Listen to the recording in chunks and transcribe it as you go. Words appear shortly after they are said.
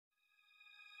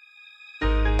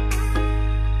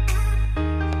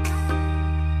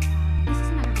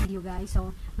guys.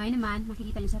 So, ngayon naman,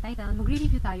 makikita nyo sa title,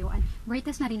 magre-review tayo and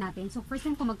WEARTEST na rin natin. So, first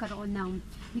time ko magkaroon ng,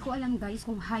 hindi ko alam guys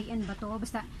kung high-end ba to.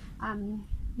 Basta,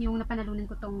 yung napanalunan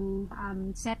ko tong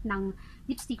set ng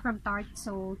lipstick from Tarte.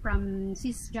 So, from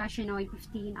Sis Joshinoy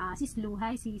 15, Sis Lou.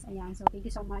 Hi sis, ayan. So, thank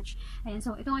you so much. Ayan,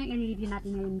 so, ito nga yung i-review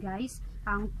natin ngayon guys.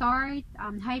 Ang Tarte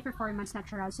High Performance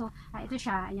Natural. So, ito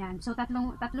siya, ayan. So,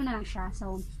 tatlo na lang siya.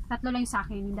 So, tatlo lang sa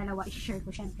akin. Yung dalawa, i-share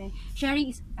ko syempre.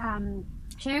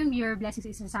 Sharing your blessings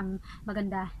is isang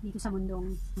maganda dito sa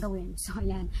mundong gawin. So,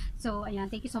 ayan. So, ayan.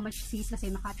 Thank you so much sis kasi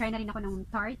maka-try na rin ako ng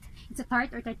Tarte. It's a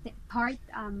Tarte or Tarte,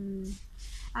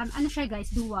 ano siya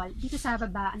guys, dual. Dito sa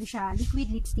baba, ano siya,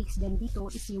 liquid lipsticks. Then dito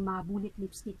is yung mga bullet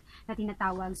lipstick na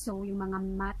tinatawag. So, yung mga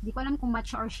matte. Di ko alam kung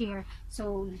matte or sheer.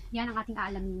 So, yan ang ating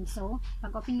aalamin. So,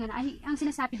 pag-open nga na, ay, ang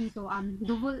sinasabi dito,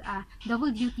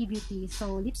 double beauty.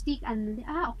 So, lipstick and,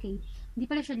 okay. Hindi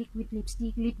pala siya liquid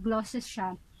lipstick. Lip glosses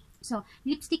siya. So,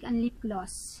 lipstick and lip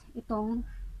gloss. Itong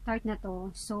Tarte na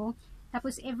to. So,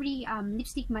 tapos every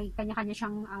lipstick may kanya-kanya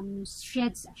siyang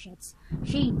shade.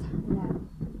 Ayan.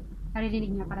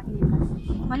 Naririnig niya para tingin ka.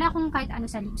 Wala akong kahit ano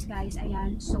sa lips guys.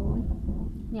 Ayan. So,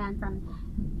 yan. From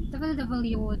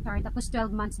W Tarte. Tapos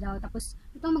 12 months daw. Tapos,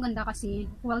 ito maganda kasi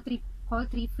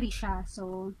cruelty free siya.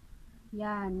 So,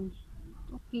 yan.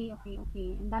 Okay.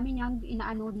 Ang dami niyang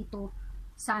inaano dito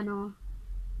sa ano.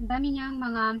 Ang dami niyang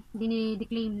mga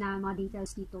dinideclaim na mga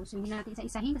details dito. So, hindi na natin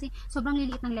isa-isahin kasi sobrang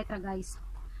liliit ng letra guys.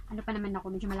 Ano pa naman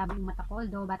ako, medyo malabo yung mata ko,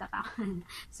 although bata pa.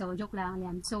 So, joke lang,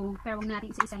 yan. So, pero wag na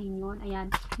natin isa-isahin yun.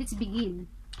 Ayan, let's begin.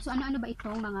 So, ano-ano ba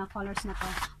itong mga colors na to?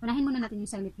 Unahin muna natin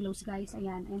yung sa lip gloss, guys.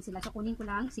 Ayan sila. So, kunin ko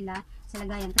lang sila sa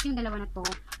lagayan. Kasi yung dalawa na to,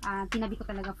 tinabi ko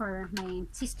talaga for my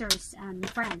sisters and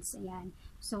friends. Ayan.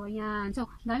 So, ayan. So,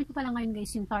 gamit ko pala ngayon,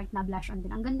 guys, yung Tarte na blush on din.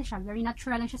 Ang ganda siya. Very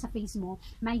natural lang siya sa face mo.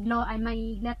 May glow,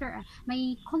 may glitter,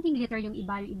 may konting glitter yung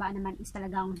iba. Yung iba naman is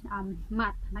talagang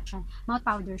matte siya. Matte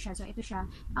powder siya. So, ito siya.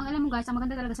 Ang alam mo, guys, ang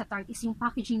maganda talaga sa Tarte is yung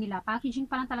packaging nila. Packaging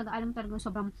pa lang talaga, alam mo talaga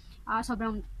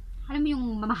sobrang alam mo yung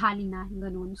mamahalin na, yung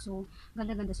ganun. So,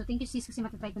 ganda-ganda. So, thank you sis kasi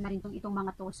matatry ko na rin itong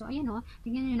mga to. So, ayan o.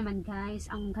 Tingnan nyo naman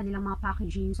guys, ang kanilang mga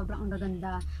packaging. Sobrang ang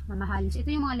gaganda, mamahalin. So,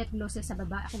 ito yung mga lip glosses sa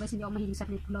baba. Ako guys, hindi ako mahilig sa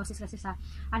lip glosses kasi sa,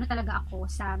 ano talaga ako,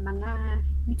 sa mga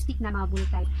lipstick na mga bull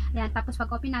type. Ayan, tapos pag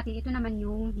open natin, ito naman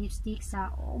yung lipstick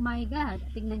sa, oh my god,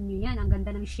 tingnan nyo yan. Ang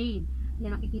ganda ng shade.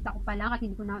 Yan, makikita ko pa lang at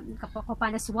hindi ko pa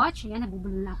na-swatch. Ayan,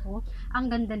 nabubulol na ako. Ang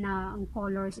ganda na ang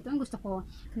colors. Ito ang gusto ko.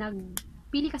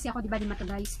 Pili kasi ako, di ba, to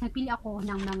guys? Nagpili ako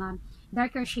ng mga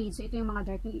darker shades. So, ito yung mga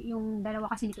dark. Yung dalawa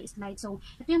kasi nito is light. So,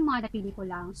 ito yung mga napili ko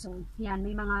lang. So, yan.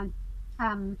 May mga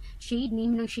shade.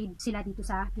 Name ng shade sila dito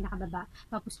sa pinakababa.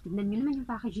 Tapos, tignan nyo naman yung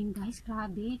packaging, guys.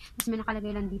 Grabe. Tapos, may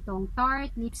nakalagay lang ditong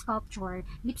Tarte Lip Sculptor,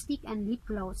 Lipstick and Lip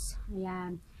Gloss.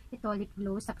 Ayan. Ito, lip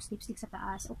gloss, tapos lipstick sa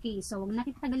taas. Okay, so huwag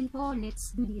natin patagalin to.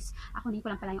 Let's do this. Ako ko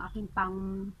lang pala yung aking pang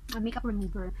makeup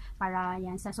remover para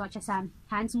yan, sa swatch sa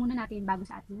hands muna natin bago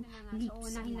sa ating lips. So,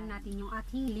 unahin lang natin yung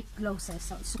ating lip glosses.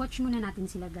 So, swatch muna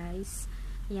natin sila guys.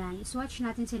 Yan, swatch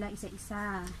natin sila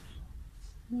isa-isa.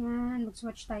 Yan,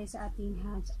 mag-swatch tayo sa ating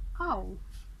hands. Oh!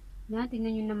 Yan,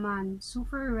 tingnan nyo naman.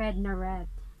 Super red na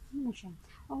red. Ano na siya?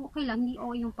 Oh, okay lang. Hindi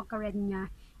yung pagka-red niya.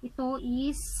 Ito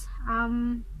is,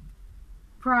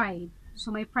 pride. So,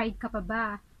 may pride ka pa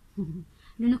ba?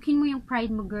 Lunukin mo yung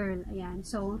pride mo, girl. Ayan.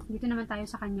 So, dito naman tayo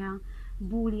sa kanyang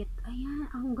bullet. Ayan.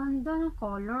 Ang ganda ng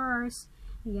colors.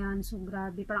 Ayan. So,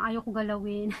 grabe. Parang ayaw ko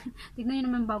galawin. Tignan nyo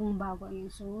naman bagong-bago.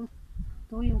 Ayan. So,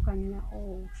 ito yung kanya.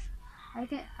 Oh.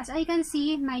 As I can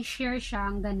see, may sheer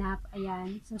siyang ganap.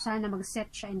 Ayan. So, sana mag-set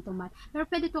siya into matte. Pero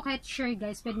pwede to kahit sheer,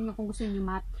 guys. Pwede nyo kung gusto nyo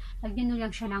matte. Lagyan nyo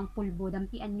lang siya ng pulbo.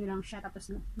 Dampian nyo lang siya. Tapos,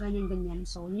 ganyan-ganyan.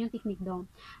 So, yun yung technique daw.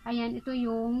 Ayan. Ito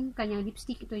yung kanyang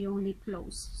lipstick. Ito yung lip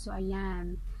gloss. So,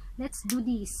 ayan. Let's do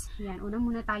this. Ayan. Una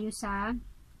muna tayo sa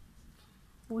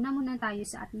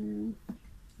ating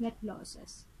lip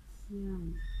glosses.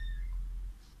 Ayan.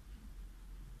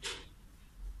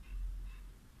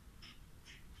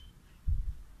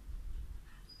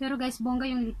 Pero guys, bongga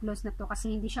yung lip gloss na to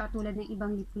kasi hindi siya tulad ng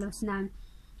ibang lip gloss na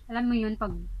alam mo yun,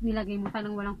 pag nilagay mo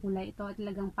talagang walang kulay. Ito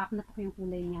talagang pack na to yung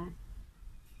kulay niya.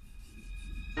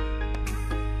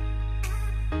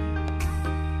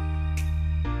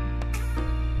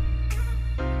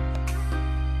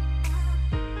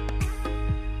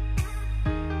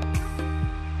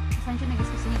 Saan siya nag-guess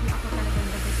kasi hindi ako talaga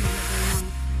nag-guess nilagay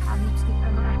ng lipstick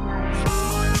or mga blush.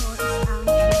 So, is ang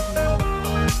shade ng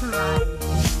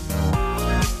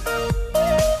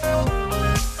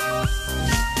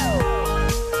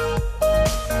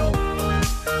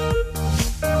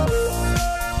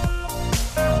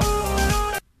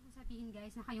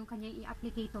yung kanyang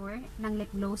i-applicator ng lip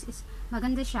gloss is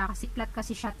maganda siya kasi flat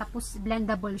kasi siya, tapos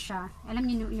blendable siya. Alam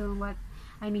niyo yung what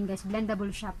I mean guys, blendable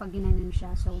siya pag ginanon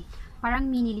siya. So, parang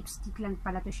mini lipstick lang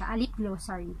pala to siya. Lip gloss,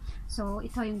 sorry. So,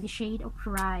 ito yung the shade of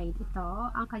Pride.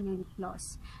 Ito, ang kanyang lip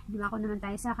gloss. Dumako naman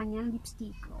tayo sa kanyang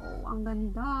lipstick. Oh, ang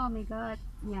ganda. Oh my God.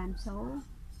 Yan. So,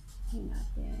 tingnan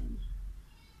natin.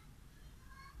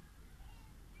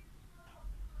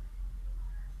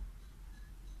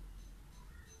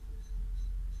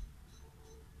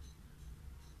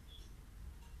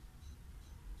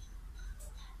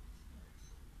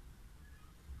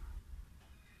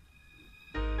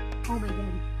 Oh my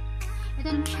God.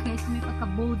 Ito naman siya guys, may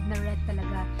pagka-bold na red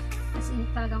talaga. As in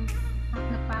talagang pack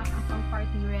na pack ang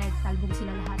party red. Talbog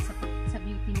sila lahat sa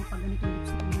beauty mo pag ganitong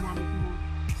lipstick ang ginamit mo.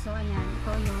 So ayan,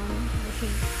 ito yung the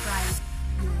shade Pride.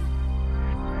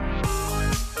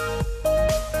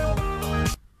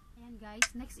 Ayan guys,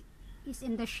 next is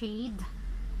in the shade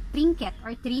Trinket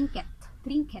or Trinket.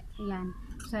 Trinket, ayan.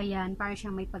 So ayan, para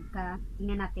siyang may pagka,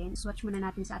 tingnan natin, swatch muna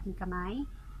natin sa ating kamay.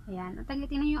 Ayan. At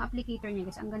tingnan yung applicator niya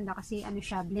guys. Ang ganda kasi ano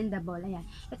siya, blendable. Ayan.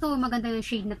 Ito, maganda yung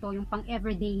shade na to. Yung pang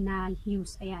everyday na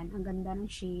use. Ayan. Ang ganda ng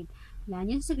shade. Ayan.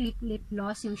 Yun sa lip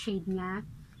gloss, yung shade niya.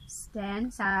 Then,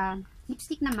 sa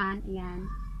lipstick naman, ayan.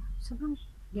 Sobrang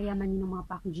gayaman yun ng mga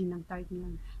packaging ng Tarte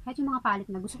niya. Kahit yung mga palette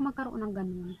na gusto ko magkaroon ng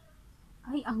ganun.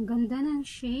 Ay, ang ganda ng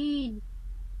shade.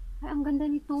 Ay, ang ganda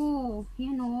nito.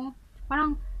 Ayan o.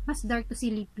 Parang mas dark to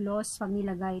si lip gloss pag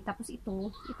nilagay. Tapos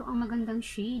ito ang magandang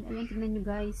shade. Ayan, tignan nyo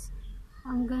guys.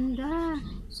 Ang ganda.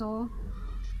 So,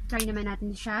 try naman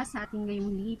natin siya sa ating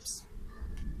ngayong lips.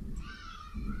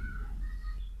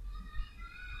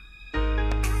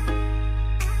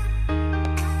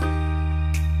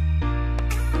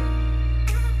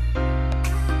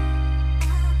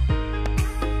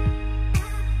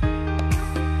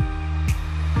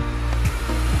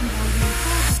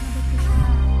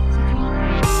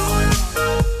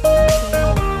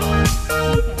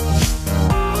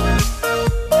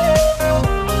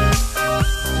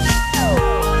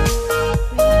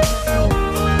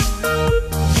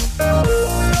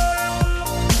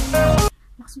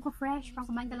 Fresh, pang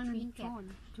kumain ka lang ng lechon.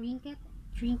 Trinket.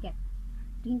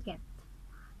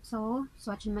 So,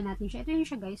 swatch naman natin siya. Ito yun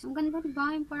siya guys. Ang ganda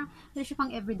diba? Parang ito siya pang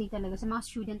everyday talaga. Sa mga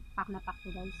student pack na pack to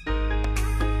guys.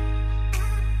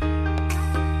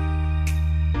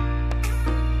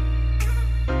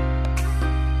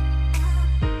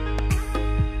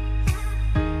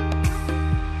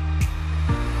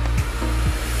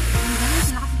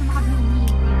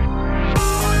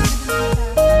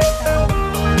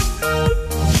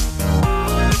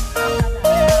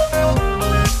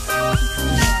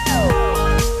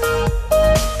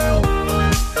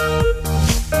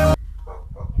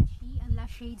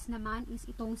 Naman is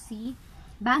itong si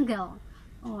Bangle.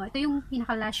 Oh, ito yung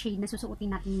pinaka-last shade na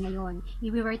susuotin natin ngayon.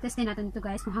 I-WEARTEST din natin ito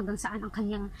guys kung hanggang saan ang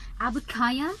kanyang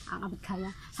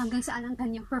hanggang saan ang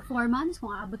kanyang performance,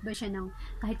 kung aabot ba siya ng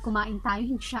kahit kumain tayo,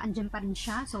 hindi siya, andyan pa rin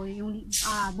siya. So, yung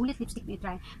bullet lipstick na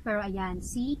try. Pero ayan,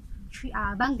 si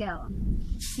Bangle.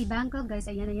 Si Bangle guys,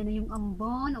 ayan na yung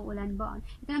ambon o ulan bon.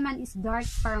 Ito naman is dark,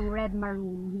 parang red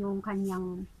maroon yung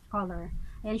kanyang color.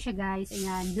 Ayan siya guys,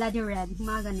 ayan, bloody red,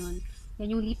 mga ganun.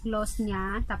 Yan yung lip gloss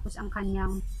niya. Tapos ang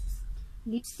kanyang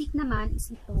lipstick naman is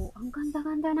ito. Ang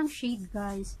ganda-ganda ng shade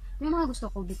guys. Ito yung mga gusto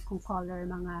ko bit kong color.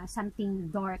 Mga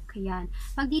something dark. Yan.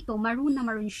 Pag dito, maroon na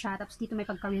maroon siya. Tapos dito may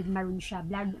pagka-red maroon siya.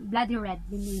 Bloody red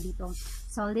din yung dito.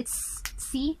 So let's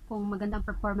see kung magandang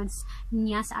performance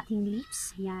niya sa ating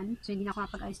lips. Yan. So hindi na ako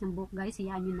mapag-ayos ng buhok guys.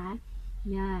 Hayaan nyo na.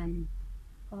 Yan.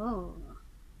 Oh.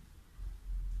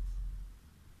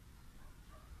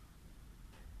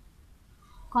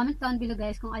 Comment down below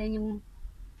guys kung alin yung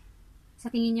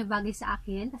sa tingin nyo bagay sa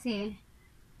akin. Kasi,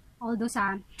 although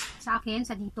sa akin,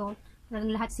 sa dito,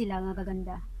 talagang lahat sila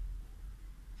nagaganda.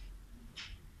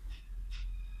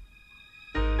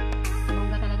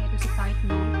 Bongga talaga ito si Tarte,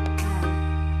 no? Ayan.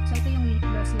 So, ito yung lip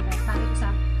gloss nila. Para ito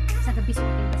sa gabi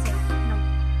suotin kasi, no,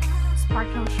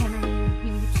 sparkle shimmer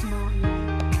yung lips mo. Ayan.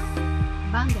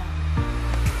 Bongga.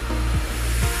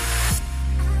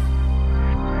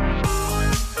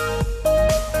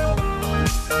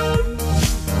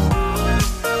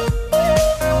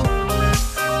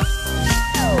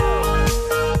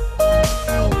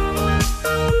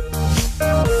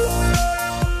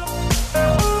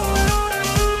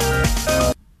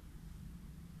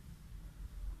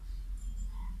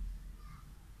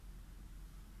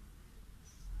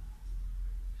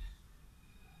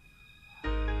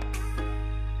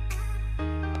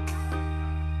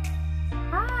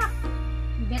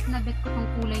 Bet na bet ko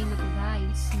tong kulay na to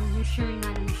guys. Mag-share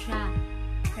nga lang siya.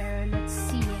 Pero let's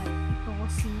see it. Ito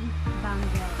si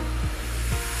bangle.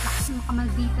 Lakas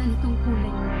makamaldita nitong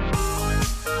kulay niya.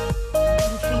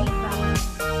 The shade bangle.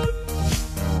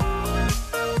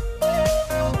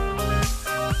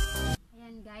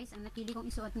 Ayan guys, ang napili kong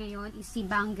isuot ngayon is si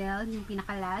bangle, yung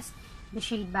pinaka-last. The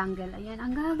shade bangle. Ayan,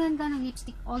 ang gaganda ng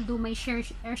lipstick. Although may share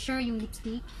yung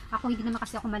lipstick. Ako hindi naman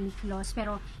kasi ako malip gloss.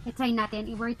 Pero i-try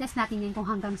natin. I-wear-test natin yan kung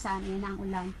hanggang saan. Ayan ang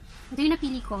ulan. Ito yung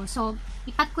napili ko. So,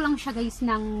 ipat ko lang siya guys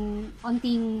ng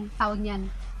onting tawag niyan.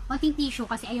 Onting tissue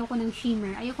kasi ayaw ko ng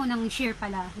shimmer. Ayaw ko ng sheer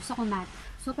pala. Gusto ko matte.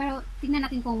 So, pero tingnan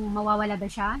natin kung mawawala ba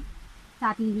siya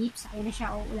sa ating lips. Ayan na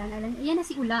siya. O, ulan. Ayan na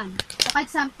si ulan. So, kahit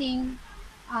something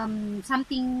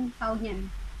tawag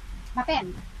niyan.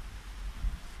 Papel.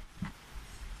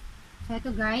 So,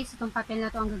 ito guys, itong papel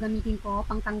na to ang gagamitin ko,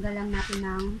 pangtanggal lang natin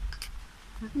ng,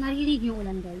 narinig yung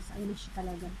ulan guys, ayun na siya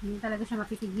talaga, hindi talaga siya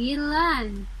mapitigilan.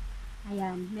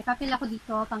 Ayan, may papel ako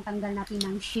dito, pangtanggal natin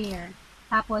ng sheer.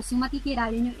 Tapos, yung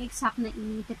matitira, yun yung exact na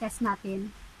i-test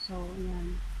natin. So,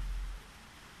 ayan.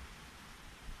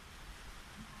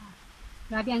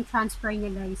 Grabe ang transfer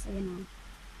niya guys, ayan o.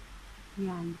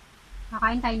 Ayan.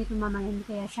 Kakain tayo nito mamaya, hindi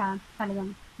kaya siya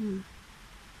talagang,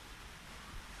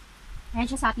 Ayan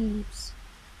siya sa ating lips.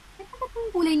 Ito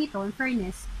yung kulay nito, in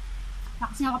fairness.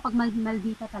 Kasi nga kapag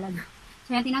maldita talaga.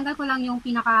 So yan, tinanggal ko lang yung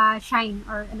pinaka-shine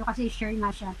or ano kasi sheer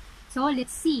nga siya. So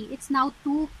let's see. It's now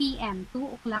 2 p.m. 2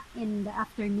 o'clock in the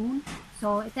afternoon.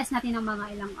 So itest natin ng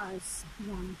mga ilang hours.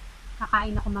 Yan.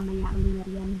 Kakain ako mamaya.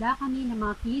 Merienda kami ng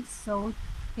mga kids. So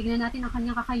tignan natin ang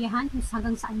kanyang kakayahan kung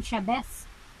hanggang saan siya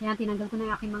best. Yan, tinanggal ko na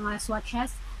yung aking mga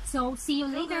swatches. So, see you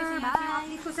later. So, guys,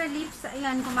 bye! Ko sa lips.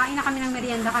 Ayan, kumain na kami ng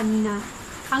merienda kanina.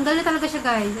 Tanggal na talaga siya,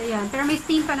 guys. Ayan. Pero may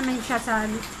stain pa naman siya sa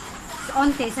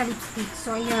onte, sa lipstick.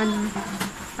 So, ayan.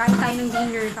 Kain tayo ng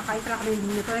dinner. Kakain pala kami ng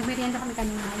dinner. Pero merienda kami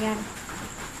kanina. Ayan.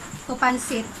 Ito,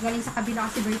 pansit. Galing sa kabila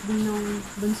kasi birthday nung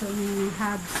bunso yung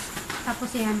Habs. Tapos,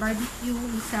 ayan, barbecue,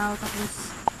 isaw. Tapos,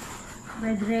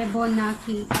 red ribbon na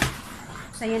cake.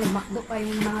 So, ayan, nagmakdo pa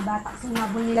yung mga bata.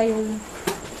 Sinabol nila yung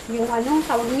anong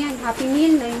tawag niyan, Happy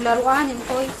Meal, na yung laruan, yung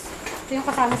toys. Ito yung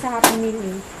kasama sa Happy Meal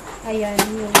eh. Ayan,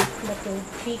 yung bato,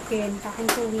 chicken, akin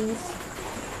to wings.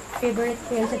 Favorite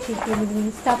ko yan sa chicken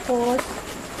wings. Tapos,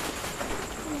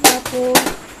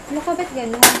 ano ka ba't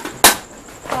gano'n?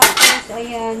 Tapos,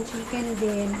 ayan, chicken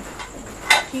din.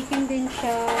 Chicken din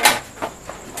siya.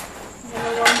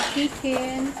 Dalawang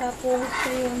chicken. Tapos,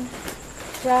 ayun,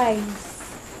 fries.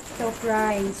 So,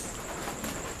 fries.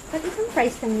 At isang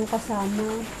price lang yung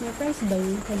kasama. May price ba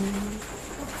yun kanina?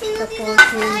 Tapos,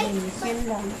 yun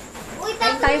lang.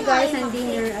 Kain tayo guys ng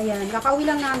dinner. Ayan, kakauwi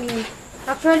lang namin.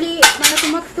 Actually,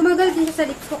 tumagal din siya sa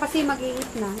lips ko kasi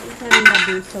mag-i-eat na. Eat na ng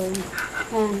gabi. So,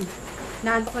 ayan.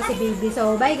 Naantok na si baby.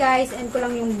 So, bye guys. End ko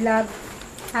lang yung vlog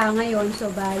ngayon.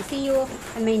 So, bye. See you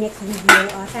on my next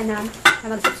video. Sana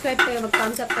mag-subscribe kayo,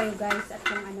 mag-thumbs up kayo guys. At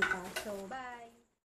kung ano pa.